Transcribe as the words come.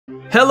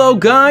Hello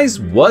guys,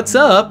 what's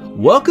up?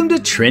 Welcome to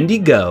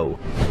Trendy Go.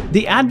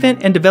 The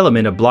advent and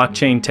development of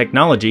blockchain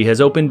technology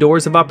has opened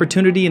doors of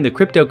opportunity in the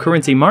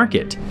cryptocurrency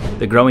market.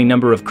 The growing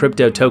number of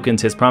crypto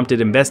tokens has prompted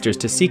investors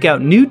to seek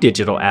out new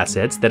digital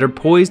assets that are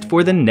poised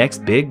for the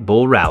next big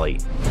bull rally.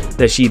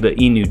 The Shiba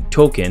Inu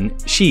token,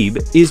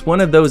 SHIB, is one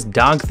of those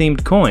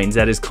dog-themed coins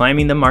that is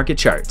climbing the market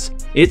charts.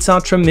 It saw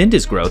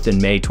tremendous growth in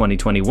May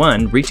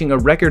 2021, reaching a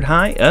record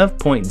high of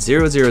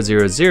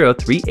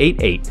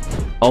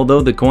 0.0000388.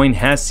 Although the coin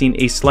has seen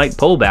a slight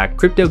pullback,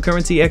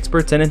 cryptocurrency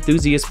experts and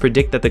enthusiasts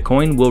predict that the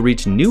coin will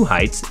reach new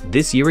heights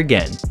this year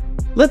again.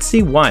 Let's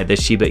see why the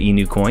Shiba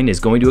Inu coin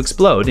is going to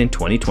explode in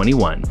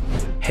 2021.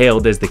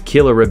 Hailed as the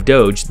killer of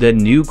Doge, the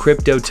new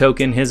crypto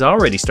token has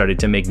already started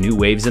to make new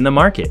waves in the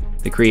market.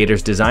 The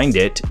creators designed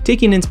it,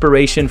 taking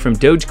inspiration from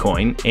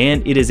Dogecoin,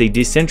 and it is a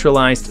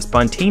decentralized,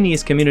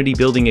 spontaneous community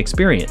building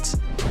experience.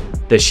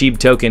 The SHIB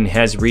token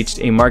has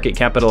reached a market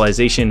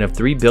capitalization of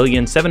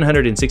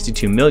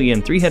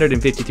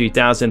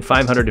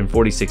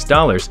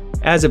 $3,762,353,546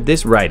 as of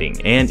this writing,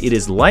 and it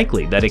is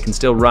likely that it can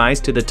still rise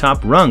to the top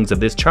rungs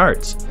of this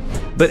charts.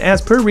 But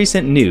as per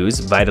recent news,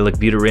 Vitalik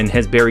Buterin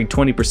has buried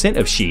 20%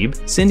 of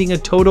SHIB, sending a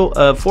total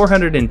of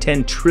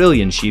 410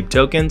 trillion SHIB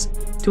tokens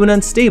to an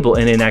unstable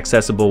and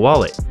inaccessible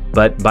wallet.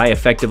 But by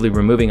effectively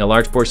removing a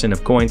large portion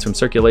of coins from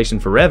circulation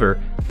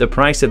forever, the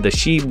price of the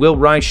SHIB will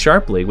rise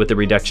sharply with the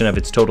reduction of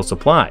its total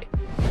supply.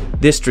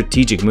 This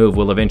strategic move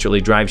will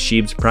eventually drive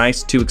SHIB's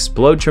price to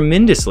explode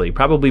tremendously,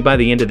 probably by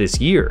the end of this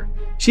year.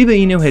 Shiba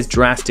Inu has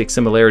drastic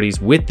similarities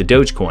with the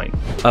Dogecoin,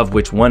 of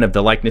which one of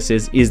the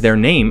likenesses is their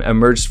name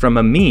emerged from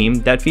a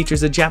meme that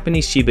features a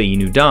Japanese Shiba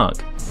Inu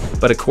dog.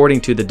 But according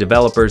to the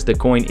developers, the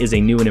coin is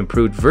a new and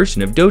improved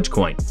version of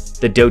Dogecoin.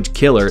 The Doge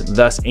killer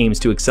thus aims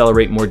to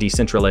accelerate more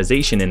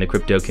decentralization in the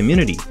crypto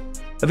community.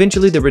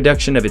 Eventually, the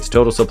reduction of its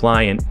total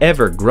supply and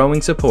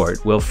ever-growing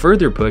support will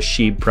further push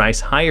SHIB price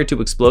higher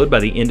to explode by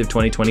the end of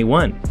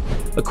 2021.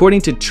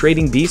 According to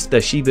Trading Beast,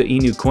 the Shiba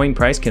Inu coin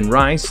price can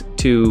rise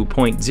to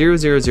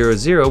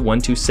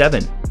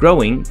 0.0000127,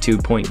 growing to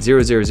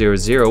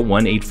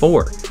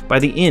 0.0000184 by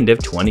the end of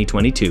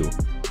 2022.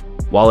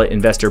 Wallet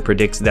Investor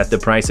predicts that the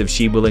price of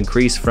SHIB will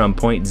increase from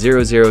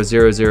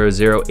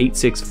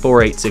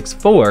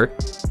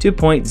 0.00000864864 to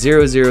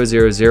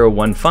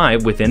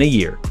 0.0000015 within a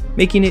year,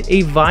 making it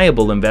a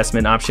viable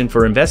investment option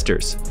for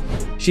investors.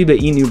 Shiba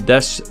Inu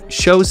thus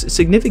shows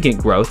significant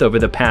growth over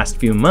the past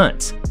few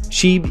months.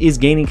 SHIB is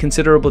gaining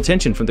considerable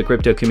attention from the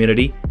crypto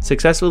community,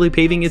 successfully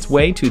paving its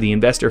way to the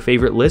investor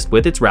favorite list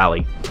with its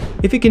rally.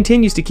 If it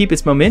continues to keep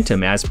its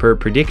momentum as per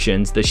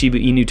predictions, the Shiba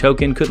Inu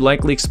token could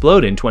likely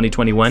explode in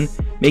 2021,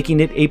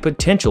 making it a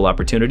potential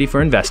opportunity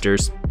for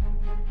investors.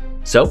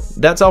 So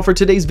that's all for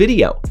today's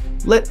video.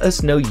 Let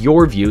us know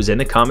your views in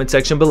the comment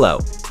section below.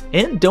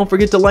 And don't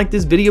forget to like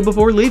this video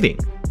before leaving.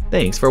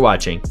 Thanks for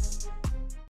watching.